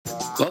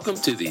Welcome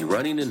to the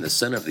Running in the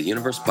Center of the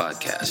Universe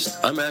podcast.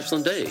 I'm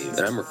Ashland Dave,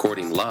 and I'm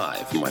recording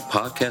live from my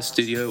podcast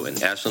studio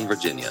in Ashland,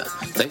 Virginia.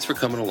 Thanks for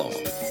coming along.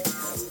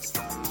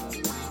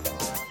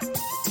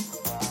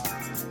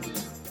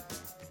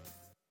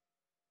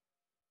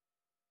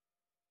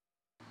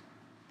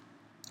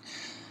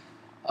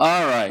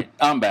 All right,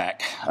 I'm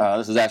back.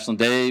 This is Ashland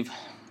Dave.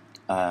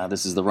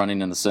 This is the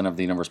Running in the Center of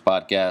the Universe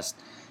podcast,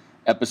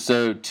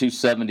 episode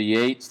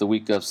 278. It's the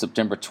week of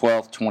September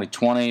 12th,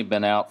 2020.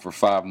 Been out for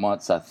 5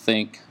 months, I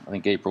think. I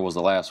think April was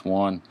the last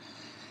one.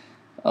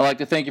 I'd like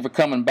to thank you for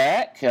coming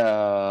back.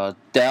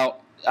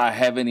 Doubt I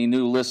have any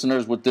new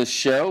listeners with this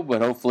show,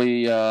 but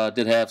hopefully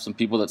did have some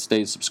people that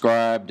stayed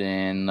subscribed,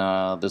 and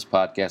this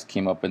podcast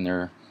came up in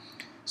their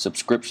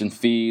subscription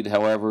feed,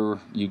 however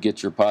you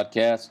get your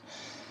podcast.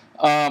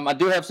 I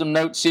do have some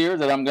notes here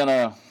that I'm going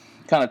to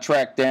kind of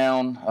track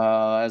down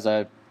as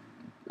I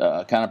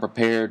kind of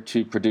prepared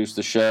to produce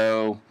the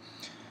show.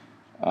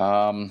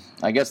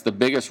 I guess the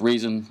biggest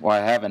reason why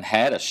I haven't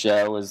had a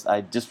show is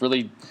I just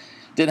really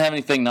didn't have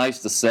anything nice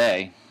to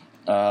say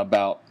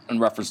about in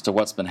reference to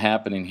what's been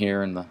happening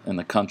here in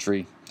the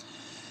country.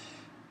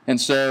 And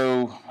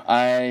so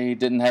I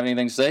didn't have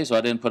anything to say, so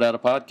I didn't put out a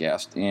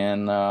podcast.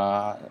 And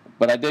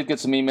but I did get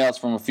some emails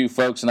from a few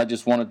folks, and I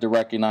just wanted to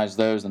recognize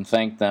those and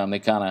thank them. They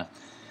kind of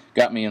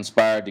got me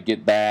inspired to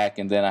get back.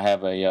 And then I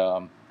have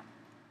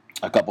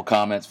a couple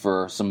comments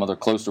for some other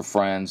closer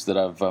friends that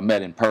I've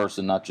met in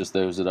person, not just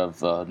those that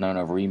I've known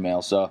over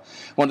email. So I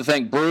wanted to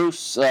thank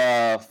Bruce,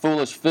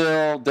 Foolish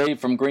Phil, Dave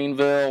from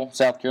Greenville,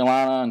 South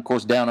Carolina, and of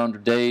course Down Under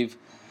Dave.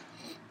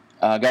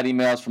 Got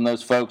emails from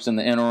those folks in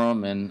the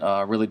interim, and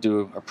really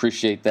do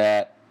appreciate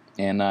that.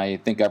 And I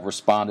think I've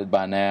responded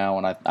by now,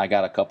 and I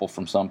got a couple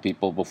from some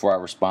people before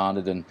I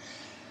responded. And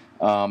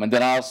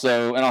then I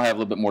also, and I'll have a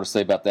little bit more to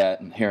say about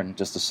that here in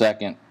just a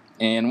second.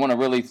 And want to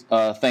really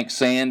thank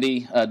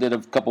Sandy. I did a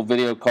couple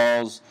video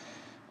calls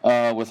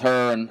with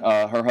her and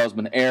her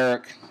husband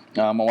Eric.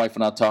 My wife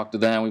and I talked to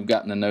them. We've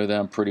gotten to know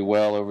them pretty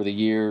well over the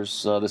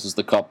years. This is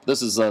the couple.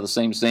 This is the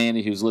same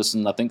Sandy who's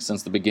listened, I think,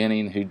 since the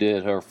beginning. Who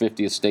did her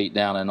 50th state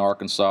down in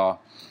Arkansas.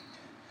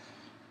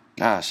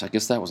 Gosh, I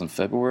guess that was in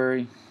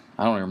February.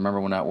 I don't even remember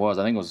when that was.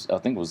 I think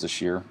it was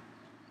this year.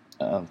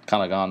 Kind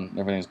of gone.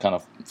 Everything's kind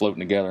of floating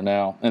together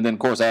now. And then of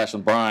course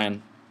Ashland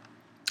Bryan.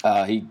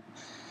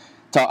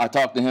 I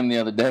talked to him the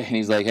other day, and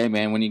he's like, "Hey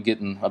man, when you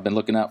getting? I've been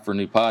looking out for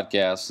new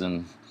podcasts,"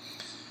 and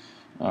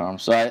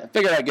so I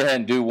figured I'd go ahead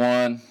and do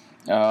one.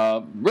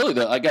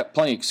 Really, I got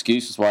plenty of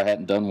excuses why I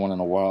hadn't done one in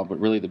a while, but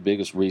really the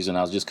biggest reason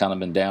I was just kind of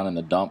been down in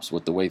the dumps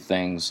with the way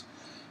things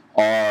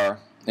are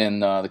in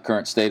the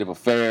current state of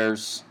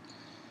affairs.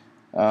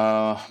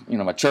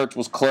 My church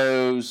was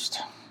closed.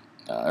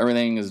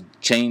 Everything is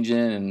changing,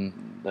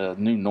 and the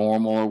new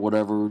normal or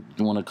whatever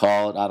you want to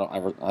call it.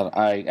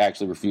 I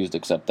actually refuse to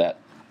accept that.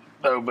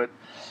 No, but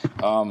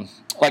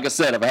like I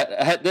said,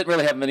 I didn't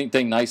really have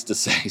anything nice to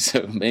say,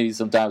 so maybe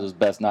sometimes it's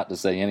best not to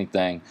say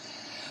anything.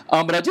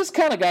 But I just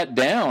kind of got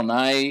down.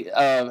 I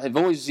have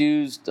always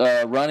used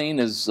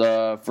running as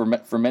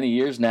for many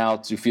years now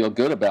to feel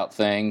good about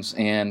things,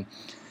 and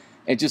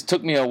it just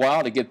took me a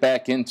while to get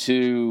back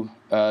into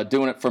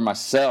doing it for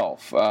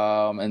myself.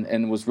 And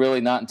it was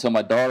really not until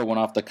my daughter went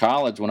off to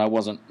college when I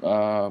wasn't,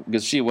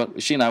 because she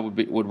and I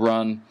would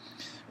run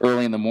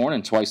early in the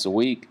morning twice a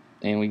week.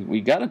 And we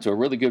got into a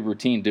really good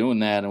routine doing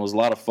that, and it was a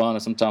lot of fun.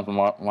 And sometimes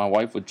my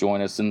wife would join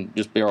us and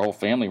just be our whole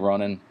family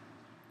running.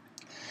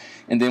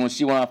 And then when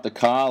she went off to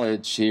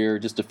college here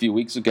just a few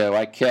weeks ago,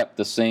 I kept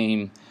the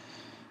same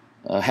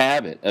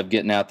habit of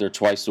getting out there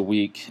twice a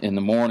week in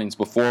the mornings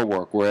before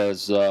work,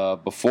 whereas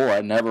before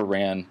I never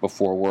ran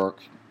before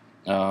work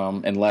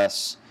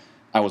unless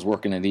I was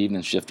working an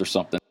evening shift or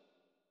something.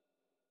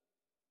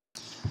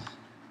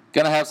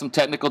 Going to have some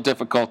technical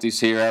difficulties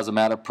here as I'm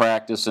out of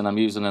practice, and I'm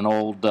using an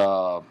old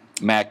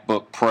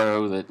MacBook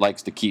Pro that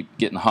likes to keep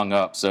getting hung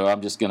up. So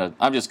I'm just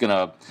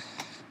gonna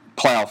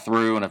plow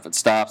through, and if it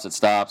stops, it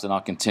stops, and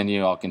I'll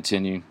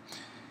continue.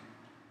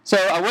 So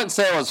I wouldn't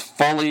say I was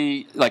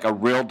fully like a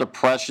real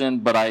depression,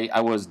 but I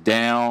was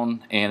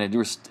down, and it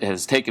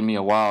has taken me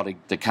a while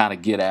to kind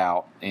of get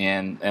out,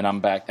 and I'm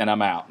back, and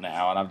I'm out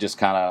now, and I've just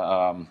kind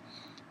of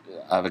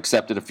I've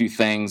accepted a few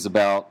things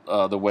about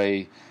the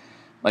way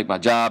like my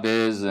job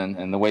is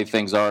and the way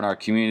things are in our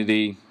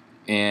community,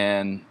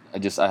 and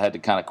I had to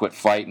kind of quit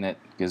fighting it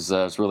because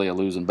it's really a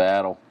losing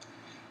battle.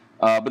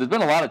 But there's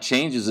been a lot of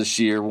changes this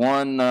year.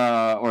 One,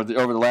 over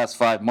the last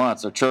 5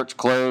 months, our church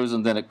closed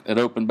and then it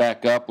opened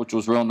back up, which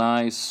was real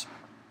nice.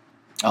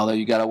 Although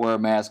you got to wear a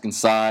mask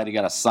inside, you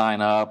got to sign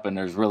up, and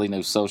there's really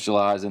no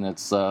socializing.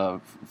 It's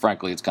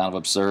frankly, it's kind of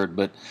absurd.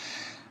 But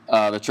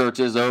the church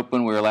is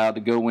open. We're allowed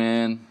to go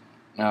in,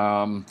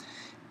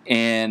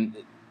 and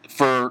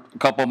for a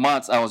couple of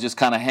months, I was just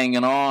kind of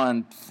hanging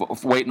on,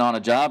 waiting on a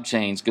job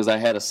change because I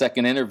had a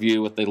second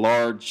interview with a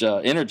large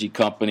energy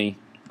company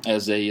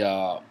as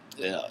an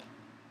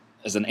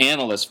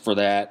analyst for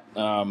that,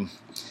 and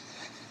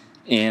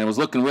it was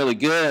looking really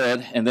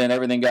good. And then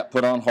everything got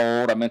put on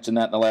hold. I mentioned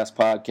that in the last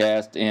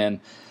podcast, and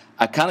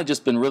I kind of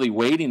just been really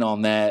waiting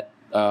on that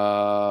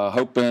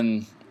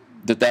hoping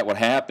that would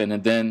happen.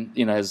 And then,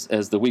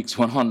 as the weeks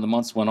went on, the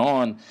months went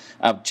on,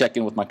 I'm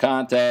checking with my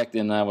contact,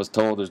 and I was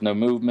told there's no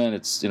movement.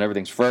 It's,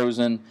 everything's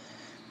frozen.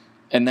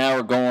 And now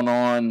we're going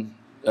on,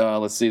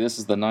 let's see, this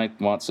is the 9th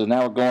month. So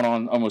now we're going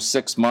on almost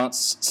 6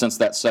 months since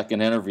that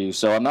second interview.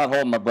 So I'm not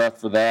holding my breath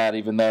for that,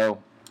 even though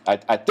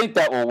I think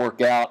that will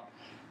work out.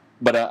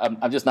 But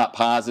I'm just not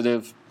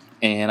positive.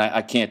 And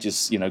I can't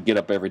just, get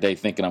up every day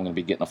thinking I'm going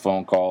to be getting a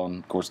phone call.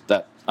 And, of course,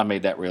 I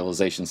made that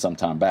realization some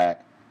time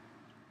back.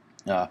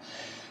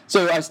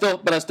 So I still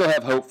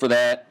have hope for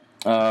that.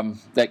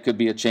 That could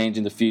be a change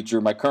in the future.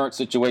 My current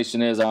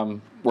situation is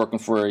I'm working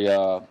for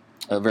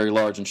a very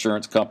large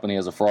insurance company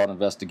as a fraud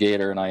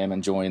investigator, and I am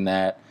enjoying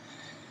that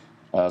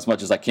as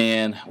much as I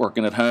can.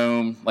 Working at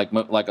home, like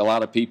a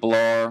lot of people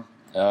are.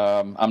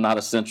 I'm not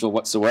essential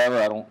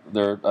whatsoever.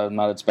 I'm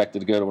not expected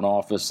to go to an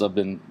office. I've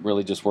been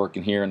really just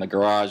working here in the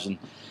garage, and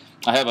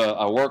I have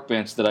a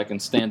workbench that I can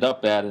stand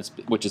up at,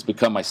 which has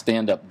become my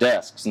stand-up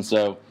desks. And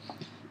so,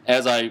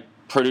 as I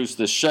produce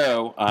this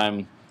show,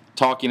 I'm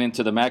talking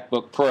into the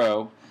MacBook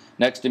Pro.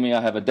 Next to me,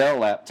 I have a Dell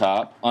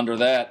laptop. Under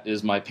that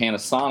is my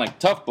Panasonic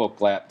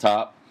Toughbook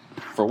laptop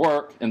for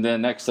work, and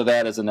then next to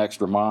that is an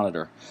extra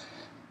monitor.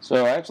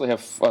 So I actually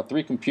have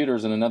 3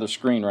 computers and another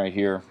screen right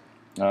here.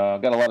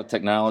 I've got a lot of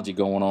technology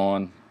going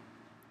on.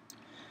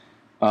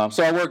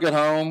 So I work at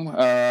home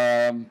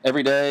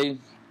every day,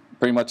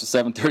 pretty much at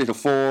 7:30 to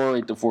 4,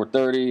 8 to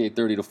 4:30,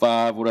 8:30 to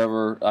 5,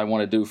 whatever I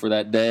want to do for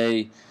that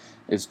day.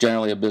 It's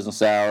generally a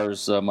business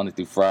hours, Monday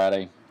through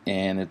Friday,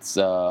 and it's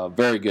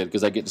very good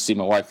because I get to see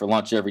my wife for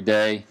lunch every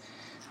day.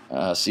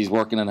 She's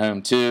working at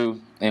home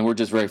too, and we're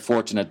just very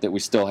fortunate that we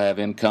still have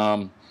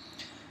income,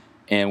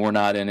 and we're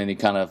not in any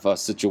kind of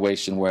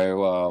situation where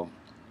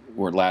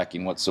we're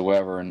lacking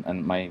whatsoever.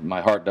 And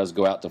my heart does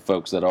go out to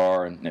folks that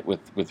are, and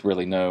with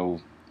really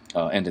no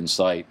end in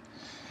sight.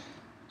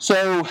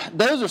 So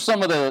those are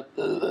some of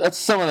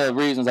the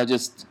reasons I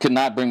just could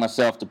not bring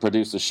myself to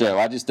produce a show.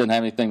 I just didn't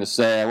have anything to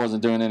say. I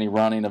wasn't doing any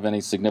running of any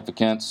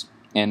significance,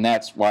 and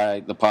that's why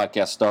the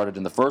podcast started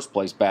in the first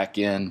place back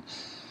in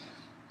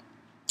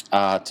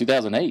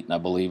 2008, I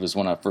believe, is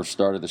when I first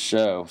started the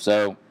show.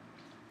 So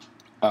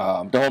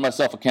to hold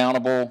myself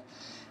accountable,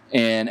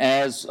 and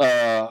as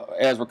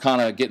we're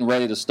kind of getting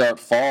ready to start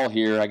fall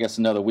here, I guess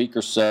another week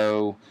or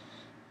so,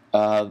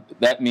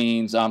 that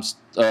means I'm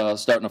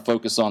starting to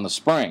focus on the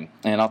spring,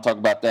 and I'll talk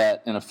about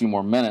that in a few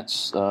more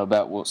minutes,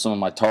 about what some of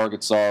my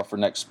targets are for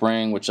next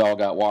spring, which all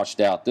got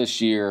washed out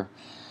this year.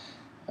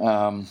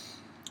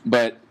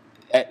 But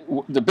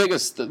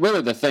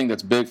the thing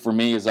that's big for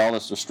me is all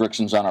this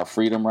restrictions on our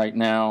freedom right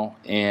now,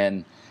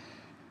 and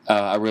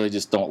I really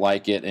just don't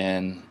like it,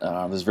 and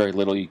there's very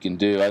little you can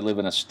do. I live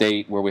in a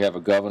state where we have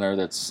a governor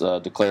that's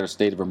declared a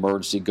state of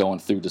emergency going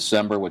through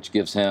December, which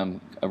gives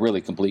him a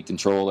really complete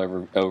control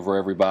over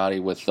everybody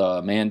with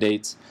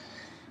mandates.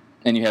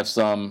 And you have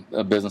some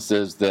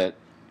businesses that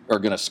are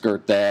going to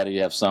skirt that, or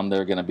you have some that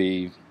are going to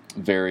be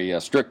very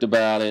strict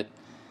about it.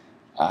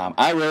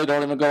 I really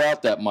don't even go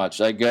out that much.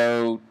 I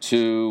go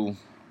to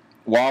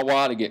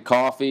Wawa to get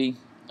coffee.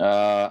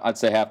 I'd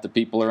say half the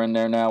people are in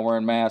there now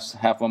wearing masks,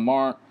 half of them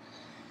aren't.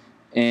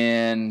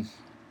 And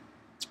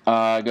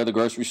I go to the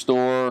grocery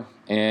store,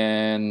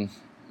 and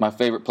my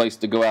favorite place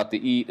to go out to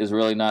eat is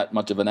really not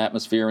much of an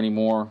atmosphere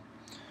anymore.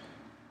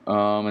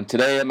 And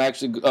today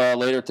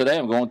later today,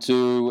 I'm going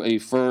to a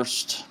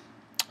first,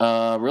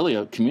 really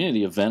a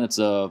community event. It's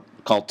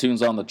called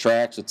Tunes on the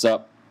Tracks. It's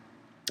up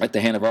at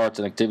the Hanover Arts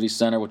and Activity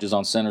Center, which is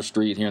on Center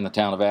Street here in the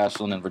town of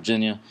Ashland in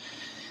Virginia.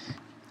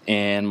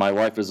 And my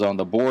wife is on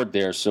the board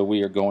there, so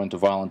we are going to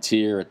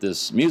volunteer at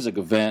this music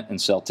event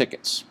and sell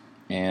tickets.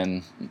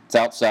 And it's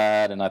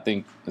outside, and I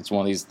think it's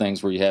one of these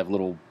things where you have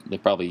they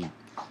probably,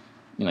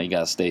 you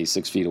got to stay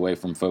 6 feet away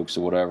from folks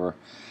or whatever.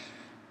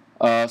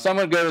 So I'm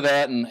going to go to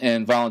that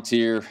and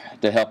volunteer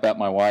to help out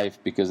my wife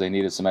because they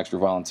needed some extra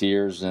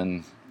volunteers.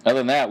 And other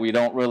than that, we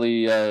don't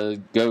really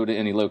go to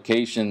any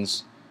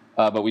locations,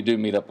 but we do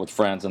meet up with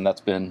friends, and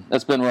that's been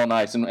real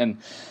nice. And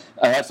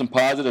I have some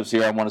positives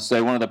here. I want to say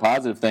one of the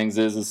positive things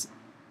is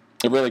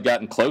I've really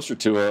gotten closer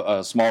to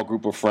a small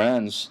group of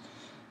friends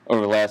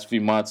over the last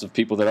few months of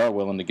people that are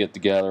willing to get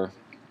together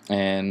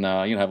and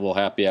have little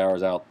happy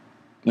hours out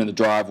in the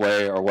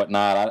driveway or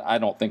whatnot. I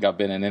don't think I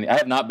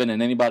have not been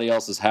in anybody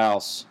else's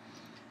house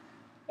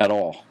at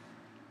all.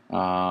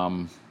 Let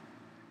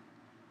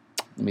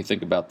me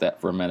think about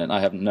that for a minute. I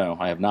have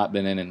not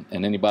been in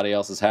anybody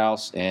else's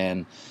house,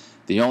 and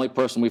the only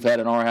person we've had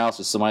in our house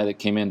is somebody that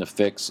came in to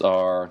fix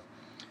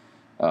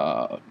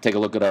take a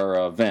look at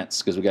our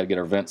vents, because we got to get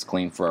our vents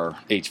cleaned for our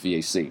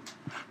HVAC.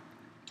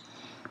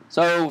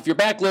 So if you're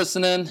back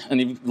listening,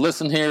 and you've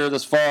listened here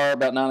this far,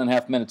 about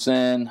 9.5 minutes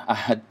in,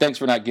 thanks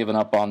for not giving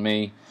up on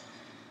me.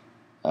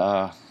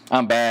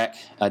 I'm back.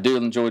 I do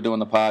enjoy doing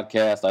the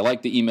podcast. I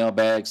like the email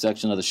bag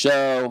section of the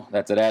show.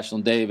 That's at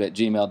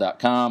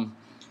ashlanddave@gmail.com.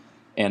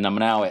 And I'm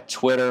now at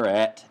Twitter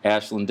at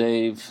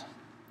ashlanddave.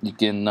 You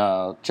can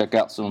check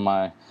out some of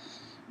my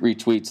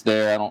retweets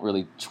there. I don't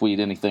really tweet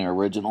anything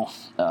original.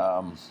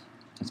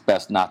 it's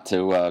best not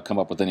to come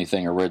up with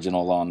anything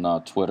original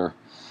on Twitter,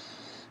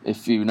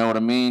 if you know what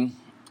I mean.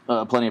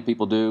 Plenty of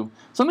people do.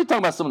 So let me talk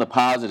about some of the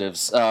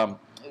positives.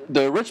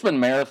 The Richmond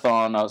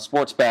Marathon,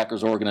 sports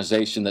backers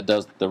organization that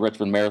does the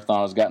Richmond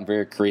Marathon, has gotten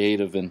very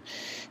creative, and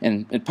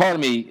part of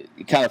me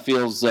kind of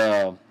feels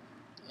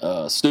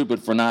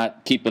stupid for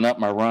not keeping up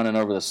my running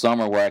over the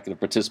summer where I could have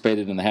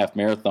participated in the half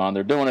marathon.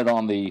 They're doing it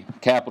on the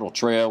Capitol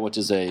Trail, which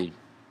is a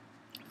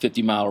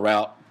 50-mile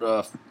route,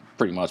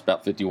 pretty much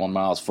about 51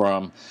 miles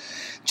from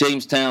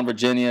Jamestown,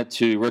 Virginia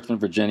to Richmond,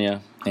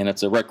 Virginia, and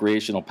it's a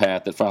recreational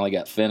path that finally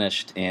got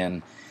finished,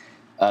 and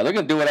they're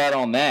going to do it out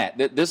on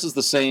that. This is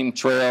the same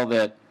trail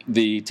that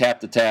the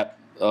Tap to Tap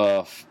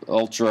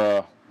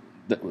Ultra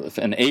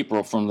in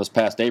April, from this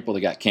past April,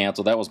 that got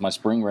canceled. That was my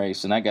spring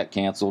race, and that got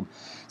canceled.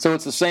 So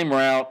it's the same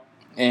route,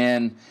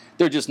 and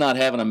they're just not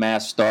having a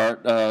mass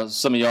start.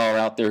 Some of y'all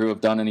out there who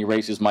have done any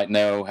races might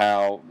know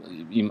how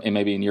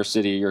maybe in your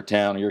city or your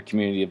town or your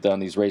community have done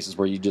these races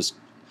where you just,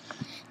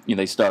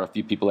 they start a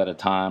few people at a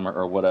time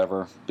or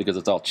whatever, because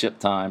it's all chip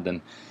timed.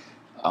 And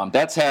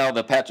that's how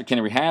the Patrick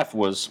Henry Half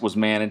was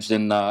managed,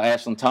 and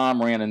Ashland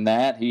Tom ran in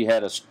that. He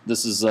had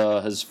this is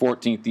his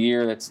 14th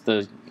year.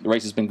 The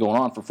race has been going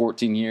on for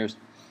 14 years,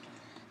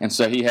 and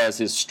so he has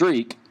his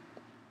streak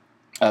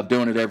of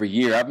doing it every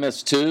year. I've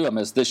missed 2. I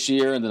missed this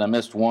year, and then I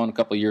missed 1 a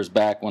couple of years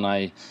back when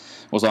I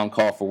was on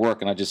call for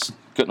work, and I just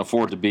couldn't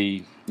afford to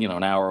be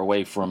an hour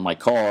away from my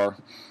car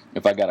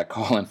if I got a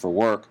call in for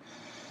work.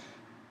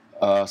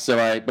 But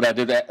I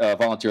did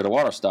volunteer at a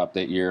water stop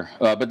that year.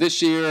 But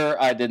this year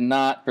I did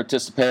not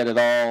participate at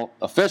all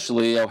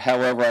officially.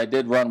 However, I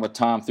did run with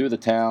Tom through the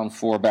town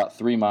for about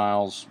 3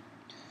 miles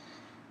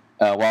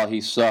while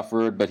he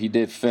suffered. But he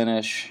did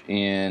finish,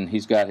 and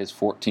he's got his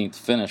 14th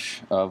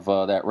finish of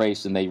that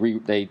race. And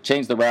they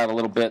changed the route a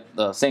little bit.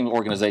 The same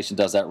organization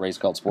does that race,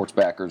 called Sports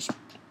Backers.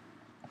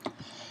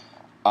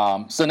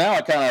 So now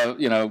I kind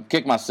of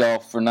kick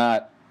myself for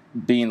not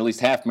being at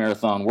least half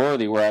marathon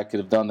worthy, where I could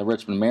have done the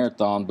Richmond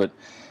Marathon. But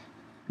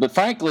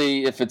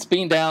frankly, if it's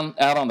being out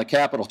on the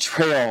Capitol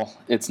Trail,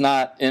 it's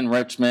not in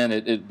Richmond.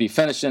 It'd be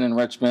finishing in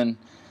Richmond.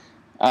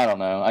 I don't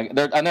know.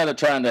 I know they're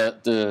trying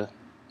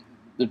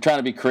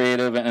to be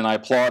creative, and I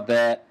applaud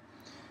that.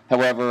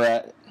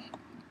 However,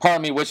 part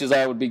of me wishes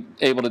I would be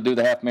able to do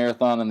the half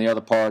marathon, and the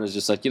other part is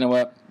just like, you know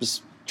what,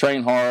 just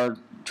train hard,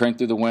 train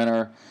through the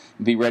winter,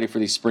 and be ready for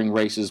these spring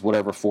races,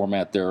 whatever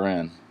format they're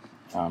in.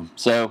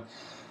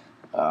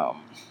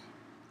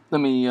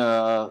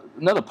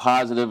 Another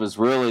positive is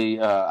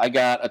really I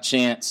got a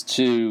chance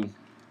to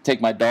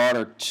take my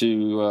daughter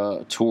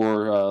to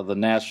tour the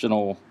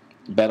National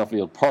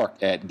Battlefield Park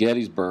at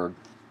Gettysburg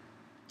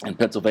in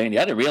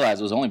Pennsylvania. I didn't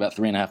realize it was only about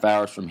 3.5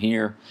 hours from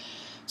here.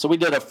 So we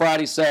did a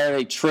Friday,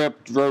 Saturday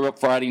trip, drove up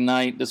Friday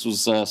night. This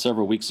was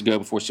several weeks ago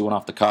before she went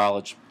off to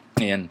college.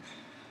 And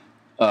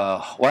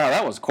wow,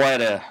 that was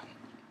quite a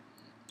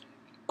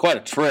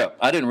trip.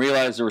 I didn't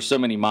realize there were so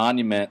many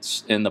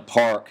monuments in the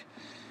park,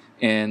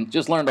 and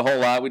just learned a whole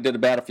lot. We did a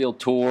battlefield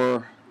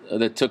tour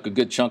that took a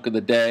good chunk of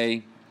the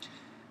day,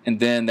 and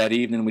then that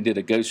evening we did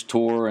a ghost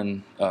tour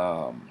and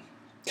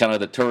kind of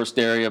the tourist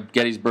area of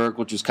Gettysburg,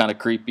 which was kind of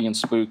creepy and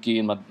spooky,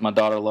 and my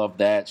daughter loved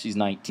that. She's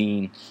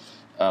 19,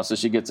 so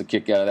she gets a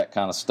kick out of that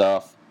kind of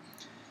stuff.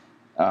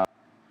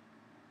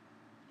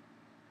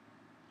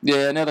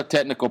 Another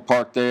technical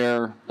part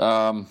there.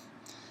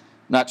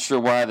 Not sure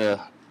why the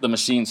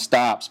machine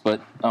stops,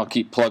 but I'll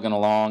keep plugging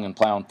along and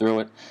plowing through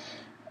it.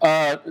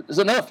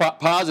 So another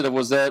positive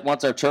was that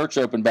once our church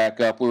opened back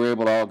up, we were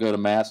able to all go to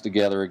Mass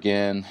together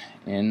again,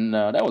 and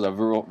that was a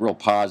real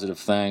positive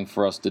thing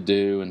for us to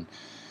do, and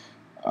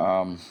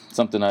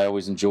something I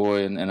always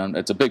enjoy, and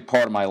it's a big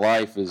part of my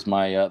life is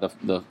my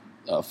the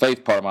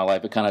faith part of my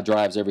life. It kind of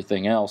drives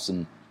everything else,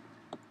 and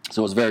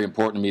so it was very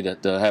important to me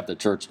to have the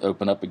church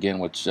open up again,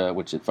 which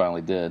it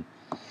finally did.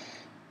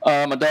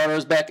 My daughter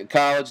is back at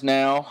college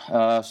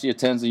now. She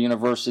attends a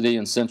university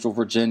in Central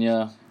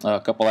Virginia,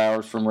 a couple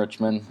hours from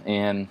Richmond,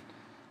 and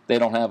they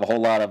don't have a whole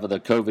lot of the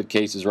COVID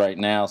cases right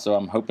now, so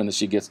I'm hoping that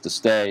she gets to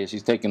stay.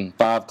 She's taken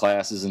 5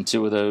 classes, and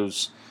 2 of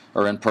those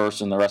are in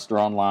person. The rest are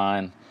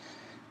online.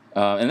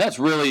 And that's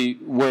really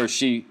where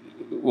she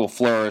will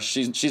flourish.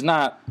 She's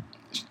not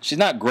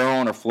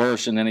growing or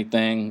flourishing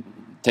anything,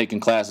 taking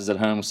classes at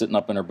home, sitting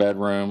up in her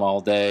bedroom all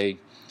day,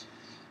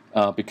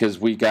 because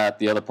we got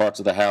the other parts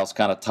of the house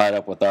kind of tied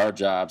up with our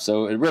job.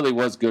 So it really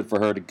was good for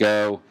her to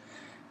go,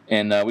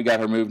 and we got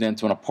her moved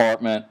into an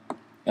apartment.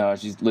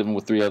 She's living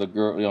with 3 other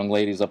young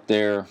ladies up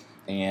there,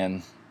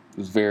 and it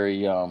was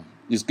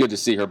it's good to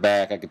see her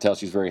back. I could tell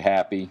she's very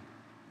happy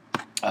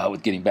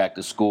with getting back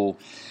to school.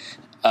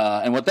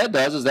 And what that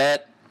does is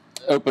that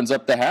opens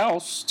up the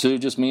house to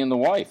just me and the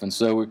wife, and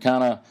so we're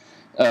kind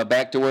of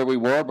back to where we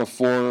were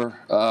before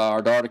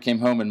our daughter came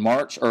home in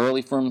March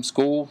early from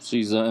school.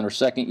 She's in her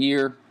 2nd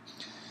year.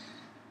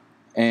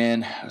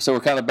 And so we're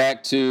kind of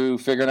back to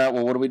figuring out,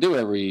 well, what do we do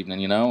every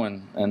evening,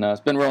 and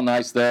it's been real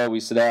nice, though. We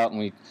sit out and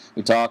we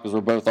talk because we're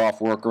both off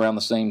work around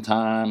the same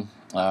time,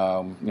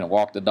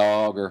 walk the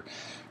dog or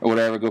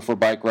whatever, go for a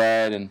bike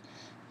ride, and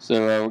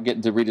So we're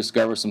getting to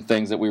rediscover some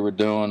things that we were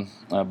doing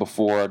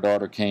before our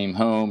daughter came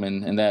home,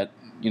 and that,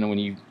 when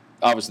you,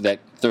 obviously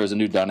that throws a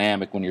new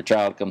dynamic when your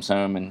child comes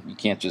home, and you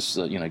can't just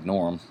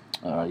ignore them.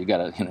 You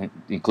got to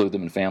include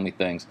them in family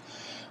things.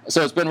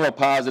 So it's been real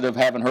positive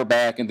having her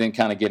back, and then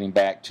kind of getting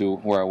back to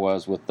where I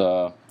was with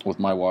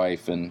my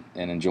wife, and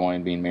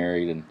enjoying being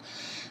married,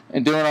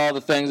 and doing all the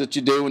things that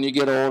you do when you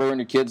get older and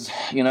your kids,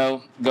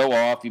 go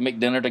off. You make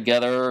dinner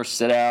together, or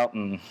sit out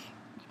and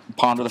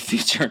ponder the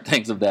future and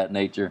things of that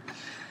nature.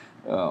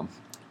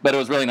 But it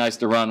was really nice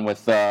to run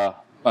with my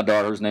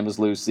daughter, whose name is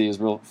Lucy. It was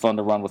real fun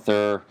to run with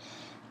her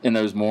in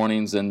those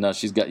mornings, and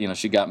she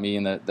got me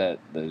in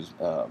those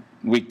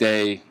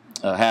weekday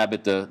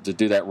habit to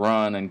do that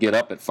run and get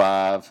up at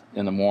 5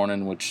 in the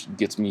morning, which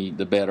gets me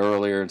to bed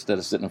earlier instead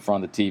of sitting in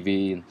front of the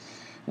TV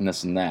and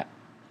this and that.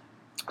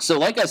 So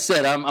like I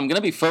said, I'm going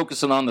to be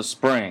focusing on the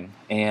spring,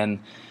 and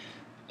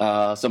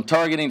so I'm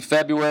targeting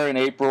February and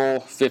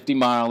April 50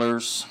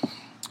 milers.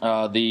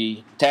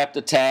 The Tap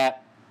to Tap,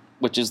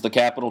 which is the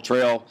Capital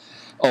Trail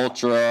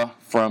Ultra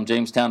from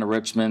Jamestown to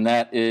Richmond,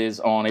 that is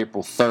on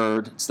April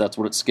 3rd. So that's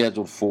what it's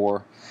scheduled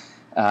for.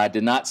 I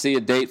did not see a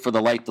date for the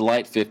Light to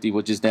Light 50,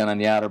 which is down on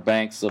the Outer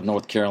Banks of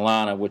North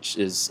Carolina, which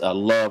is, I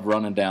love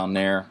running down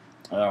there.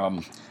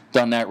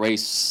 Done that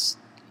race,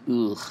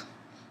 I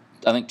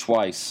think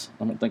twice.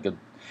 And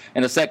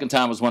the second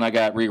time was when I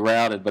got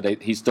rerouted, but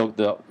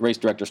the race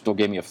director still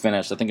gave me a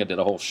finish. I think I did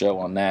a whole show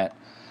on that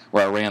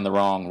where I ran the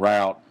wrong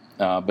route.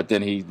 But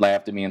then he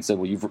laughed at me and said,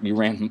 well, you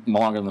ran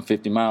longer than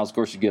 50 miles. Of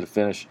course, you get a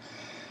finish.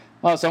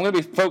 So I'm going to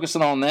be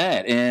focusing on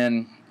that.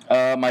 And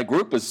my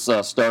group has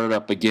started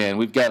up again.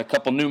 We've got a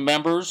couple new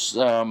members.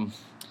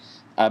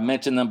 I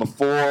mentioned them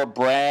before.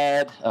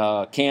 Brad,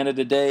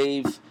 Canada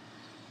Dave,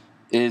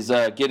 is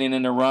getting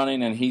into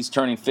running, and he's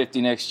turning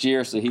 50 next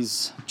year. So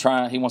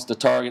he wants to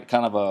target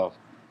kind of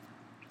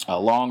a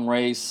long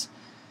race.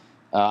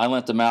 I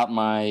lent him out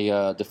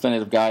my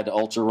definitive guide to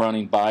ultra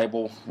running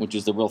Bible, which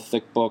is the real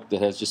thick book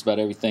that has just about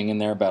everything in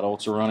there about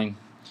ultra running.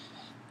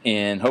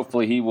 And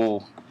hopefully he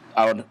will.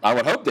 I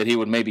would hope that he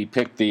would maybe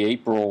pick the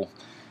April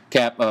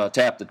Tap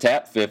to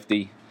Tap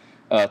 50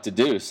 to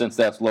do, since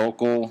that's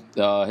local.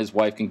 His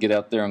wife can get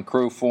out there and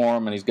crew for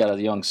him, and he's got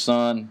a young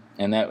son.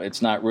 And that it's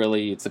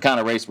the kind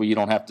of race where you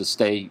don't have to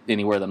stay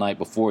anywhere the night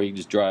before. You can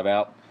just drive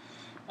out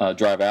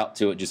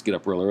to it. Just get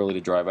up real early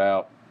to drive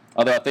out.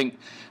 Although I think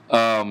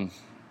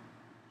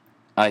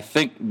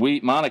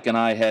Monica and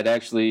I had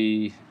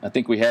we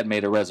had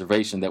made a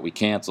reservation that we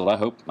canceled.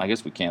 I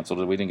guess we canceled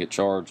it. We didn't get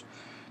charged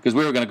because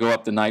we were going to go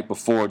up the night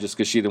before, just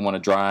because she didn't want to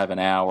drive an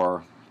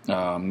hour,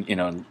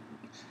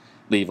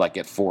 leave like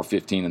at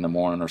 4:15 in the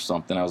morning or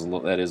something.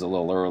 That is a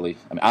little early.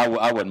 I mean,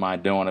 I wouldn't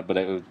mind doing it, but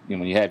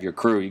when you have your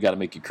crew, you got to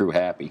make your crew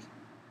happy.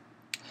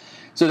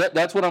 So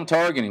that's what I'm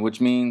targeting, which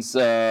means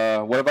what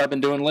have I been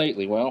doing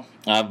lately? Well,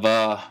 I've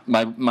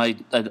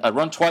I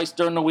run twice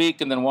during the week,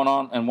 and then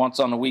once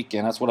on the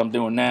weekend. That's what I'm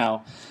doing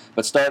now.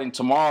 But starting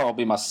tomorrow will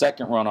be my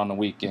second run on the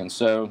weekend.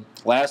 So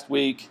last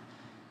week,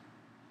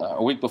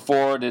 a week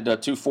before, I did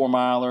 2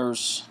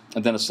 4-milers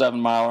and then a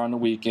 7-miler on the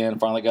weekend.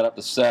 Finally got up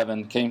to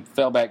 7.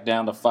 Fell back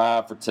down to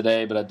 5 for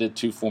today, but I did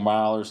 2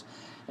 4-milers,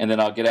 and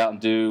then I'll get out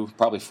and do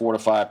probably 4 to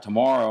 5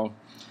 tomorrow.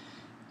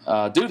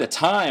 Due to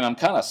time, I'm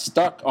kind of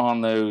stuck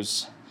on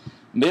those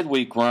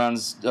midweek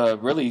runs,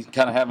 really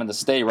kind of having to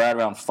stay right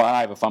around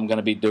 5 if I'm going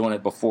to be doing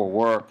it before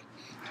work.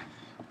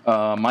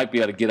 Might be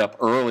able to get up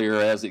earlier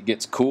as it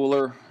gets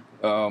cooler,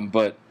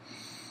 but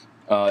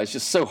it's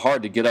just so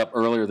hard to get up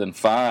earlier than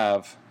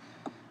 5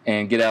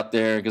 and get out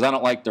there, because I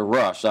don't like to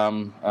rush.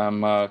 I'm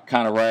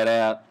kind of right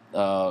at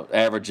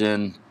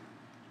averaging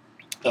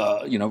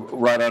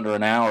right under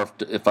an hour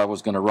if I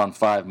was going to run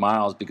 5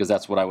 miles, because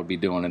that's what I would be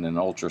doing in an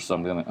ultra. So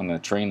I'm going to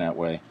train that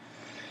way.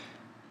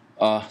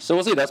 So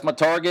we'll see. That's my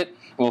target.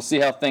 We'll see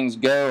how things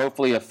go.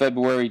 Hopefully a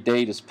February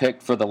date is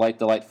picked for the Light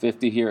to Light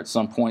 50 here at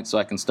some point, so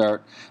I can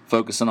start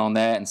focusing on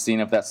that and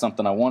seeing if that's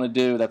something I want to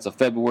do. That's a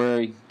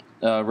February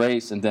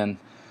race, and then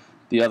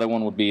the other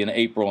one would be in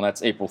April, and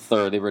that's April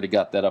 3rd. They've already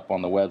got that up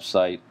on the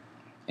website,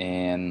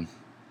 and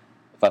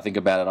if I think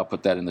about it, I'll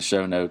put that in the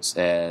show notes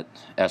at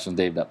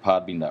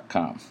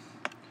ashlanddave.podbean.com.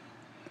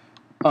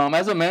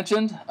 As I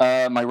mentioned,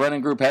 my running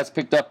group has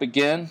picked up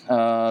again.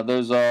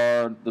 Those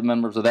are the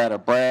members of that are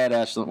Brad,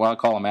 Ashland. Well, I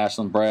call him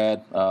Ashland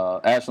Brad,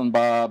 Ashland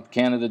Bob,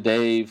 Canada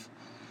Dave,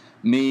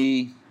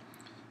 me,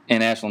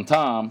 and Ashland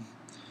Tom.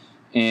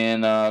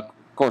 And of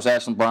course,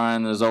 Ashland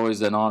Brian is always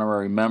an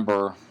honorary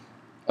member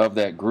of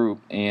that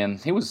group.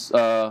 And he lives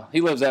out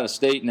of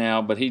state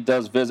now, but he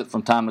does visit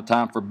from time to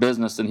time for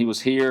business. And he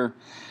was here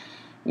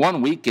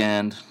one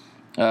weekend,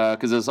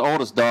 because his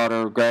oldest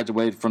daughter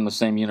graduated from the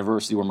same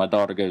university where my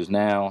daughter goes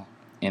now,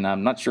 and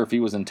I'm not sure if he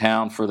was in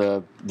town for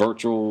the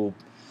virtual.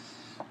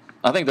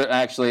 I think that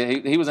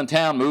actually he was in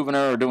town moving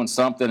her or doing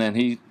something, and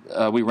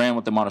we ran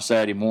with him on a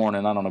Saturday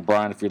morning. I don't know,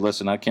 Brian, if you're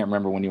listening, I can't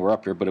remember when you were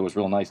up here, but it was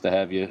real nice to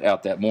have you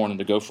out that morning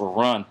to go for a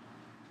run.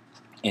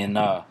 And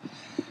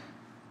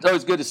it's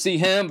always good to see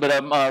him, but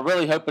I'm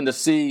really hoping to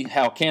see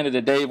how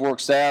Canada Dave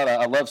works out.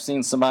 I love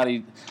seeing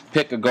somebody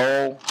pick a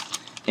goal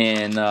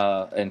and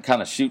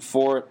kind of shoot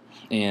for it.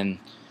 And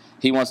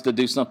he wants to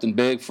do something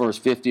big for his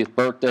 50th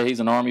birthday. He's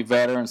an Army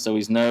veteran, so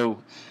he's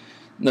no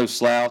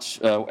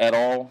slouch at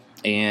all.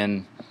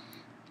 And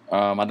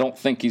I don't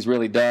think he's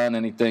really done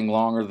anything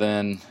longer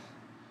than.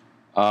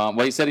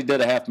 He said he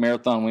did a half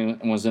marathon when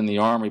he was in the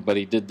Army, but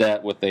he did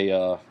that with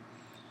a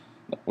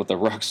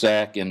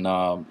rucksack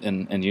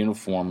and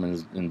uniform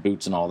and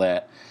boots and all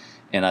that.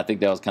 And I think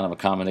that was kind of a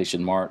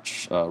combination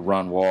march,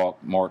 run,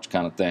 walk, march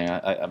kind of thing.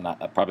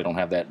 I probably don't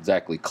have that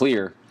exactly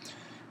clear,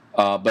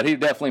 but he'd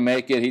definitely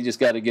make it. He just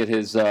got to get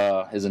his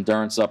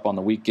endurance up on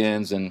the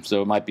weekends, and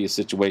so it might be a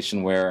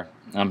situation where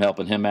I'm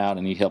helping him out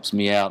and he helps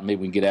me out.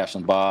 Maybe we can get Ashley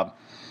and Bob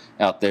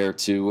out there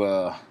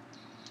to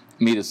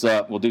meet us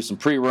up. We'll do some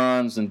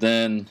pre-runs, and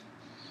then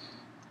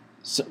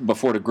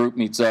before the group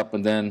meets up,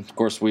 and then, of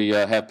course, we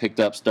have picked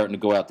up starting to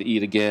go out to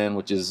eat again,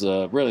 which is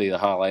really the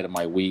highlight of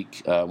my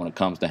week when it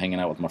comes to hanging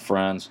out with my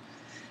friends.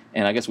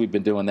 And I guess we've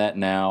been doing that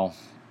now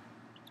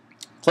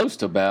close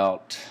to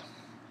about,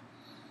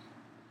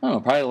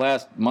 probably the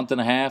last month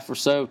and a half or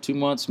so, 2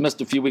 months.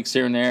 Missed a few weeks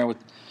here and there with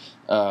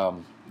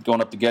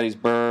going up to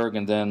Gettysburg,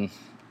 and then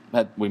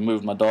we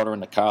moved my daughter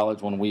into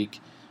college one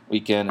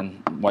weekend,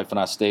 and my wife and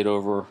I stayed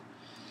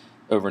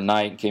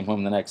overnight and came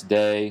home the next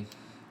day.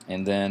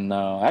 And then,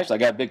 actually, I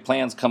got big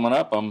plans coming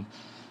up. I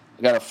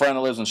got a friend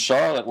that lives in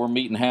Charlotte. We're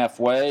meeting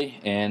halfway,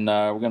 and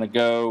we're going to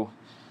go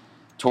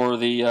tour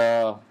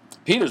the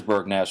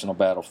Petersburg National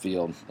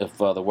Battlefield if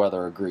the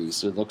weather agrees.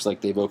 So it looks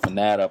like they've opened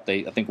that up.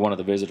 I think one of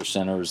the visitor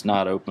centers is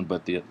not open,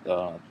 but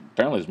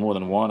apparently there's more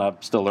than one. I'm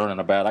still learning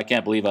about it. I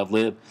can't believe I've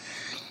lived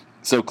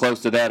so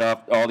close to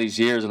that all these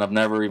years, and I've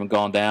never even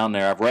gone down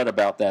there. I've read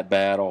about that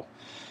battle,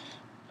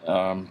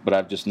 but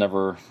I've just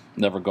never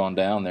gone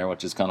down there,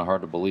 which is kind of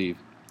hard to believe.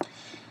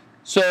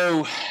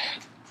 So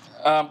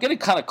I'm getting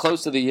kind of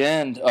close to the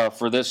end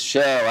for this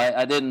show.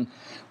 I didn't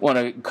want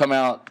to come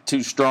out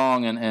too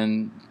strong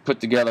and put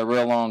together a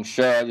real long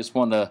show. I just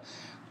wanted to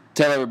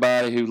tell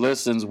everybody who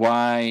listens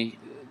why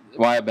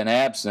I've been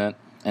absent,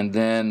 and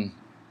then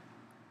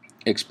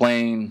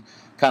explain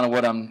kind of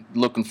what I'm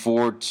looking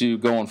forward to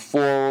going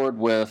forward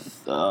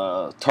with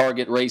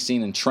target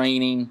racing and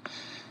training.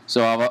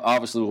 So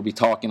obviously we'll be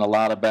talking a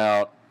lot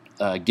about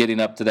getting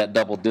up to that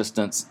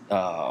double-digit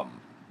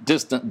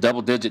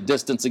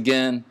distance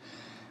again,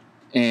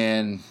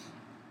 and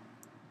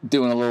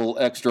doing a little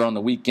extra on the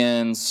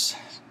weekends,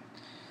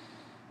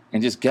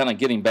 and just kind of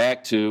getting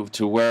back to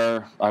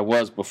where I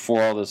was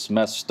before all this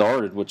mess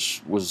started,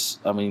 which was,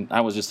 I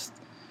was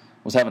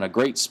having a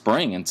great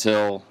spring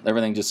until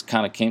everything just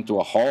kind of came to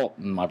a halt,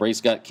 and my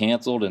race got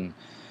canceled, and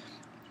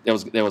there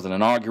was an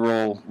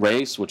inaugural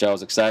race, which I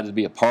was excited to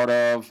be a part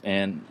of,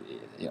 and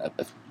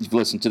if you've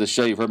listened to the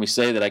show, you've heard me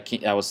say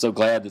that I was so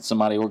glad that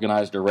somebody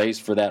organized a race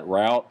for that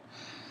route.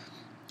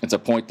 It's a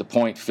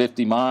point-to-point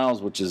 50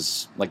 miles, which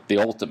is like the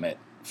ultimate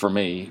for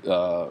me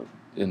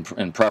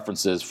in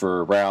preferences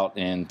for route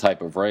and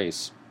type of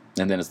race.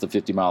 And then it's the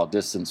 50-mile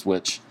distance,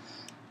 which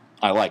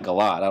I like a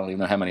lot. I don't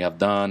even know how many I've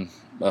done.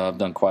 I've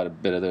done quite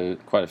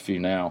a few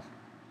now.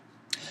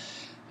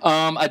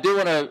 I do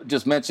want to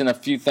just mention a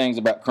few things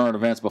about current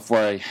events before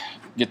I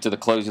get to the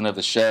closing of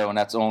the show, and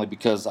that's only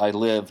because I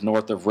live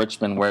north of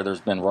Richmond, where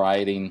there's been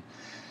rioting,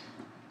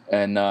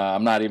 and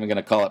I'm not even going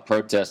to call it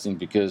protesting,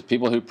 because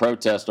people who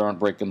protest aren't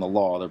breaking the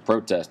law. They're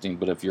protesting,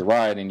 but if you're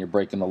rioting, you're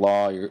breaking the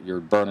law, you're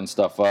burning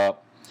stuff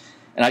up.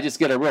 And I just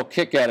get a real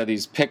kick out of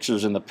these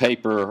pictures in the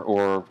paper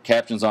or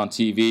captions on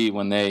TV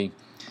when they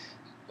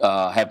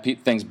have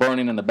things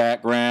burning in the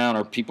background,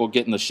 or people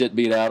getting the shit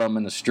beat out of them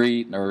in the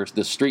street, or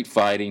the street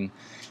fighting,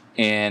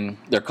 and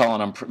they're calling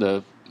them,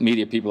 the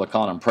media people are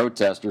calling them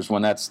protesters,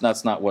 when that's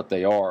not what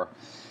they are.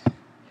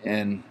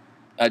 And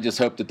I just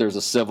hope that there's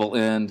a civil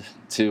end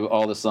to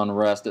all this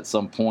unrest at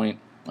some point.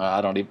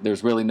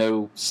 There's really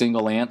no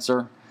single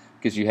answer,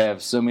 because you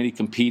have so many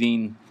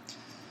competing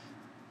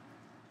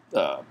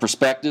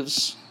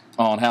perspectives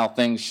on how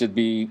things should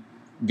go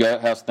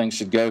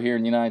here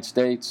in the United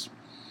States.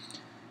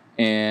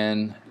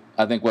 And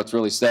I think what's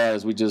really sad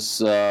is we just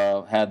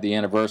had the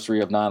anniversary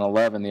of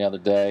 9/11 the other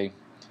day,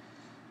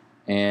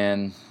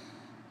 and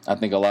I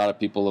think a lot of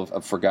people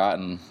have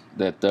forgotten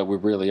that we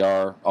really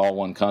are all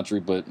one country.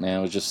 But man,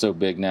 it was just so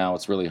big now.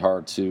 It's really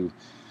hard to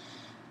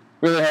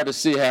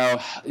see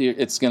how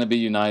it's going to be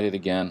united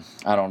again.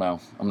 I don't know.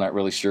 I'm not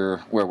really sure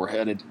where we're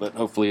headed, but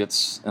hopefully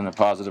it's in a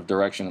positive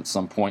direction at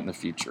some point in the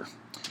future.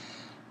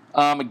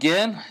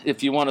 Again,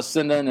 if you want to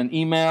send in an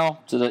email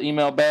to the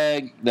email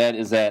bag, that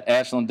is at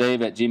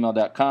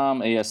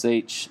ashlanddave@gmail.com,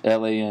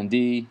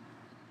 ASHLAND.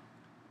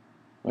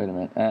 Wait a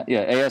minute.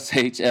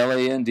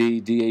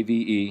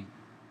 ASHLANDDAVE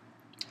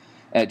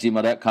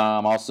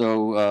 @gmail.com.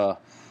 Also,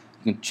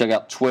 you can check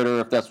out Twitter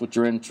if that's what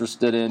you're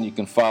interested in. You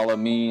can follow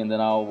me, and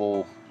then I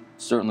will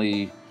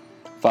certainly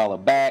follow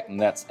back, and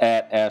that's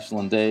at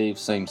ashlanddave,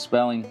 same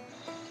spelling.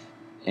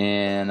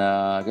 And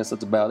I guess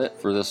that's about it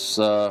for this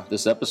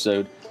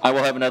episode. I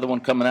will have another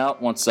one coming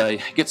out once I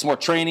get some more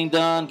training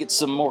done, get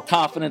some more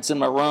confidence in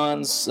my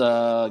runs,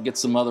 get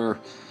some other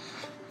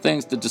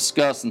things to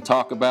discuss and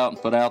talk about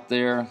and put out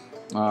there.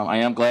 I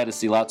am glad to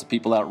see lots of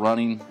people out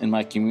running in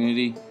my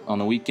community on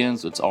the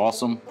weekends. It's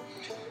awesome.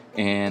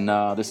 And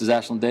this is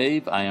Ashland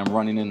Dave. I am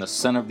running in the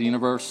center of the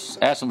universe,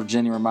 Ashland,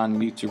 Virginia,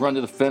 reminding you to run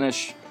to the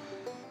finish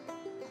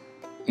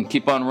and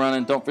keep on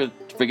running. Don't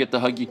forget to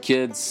hug your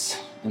kids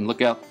and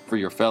look out for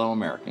your fellow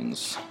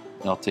Americans.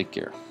 Y'all take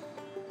care.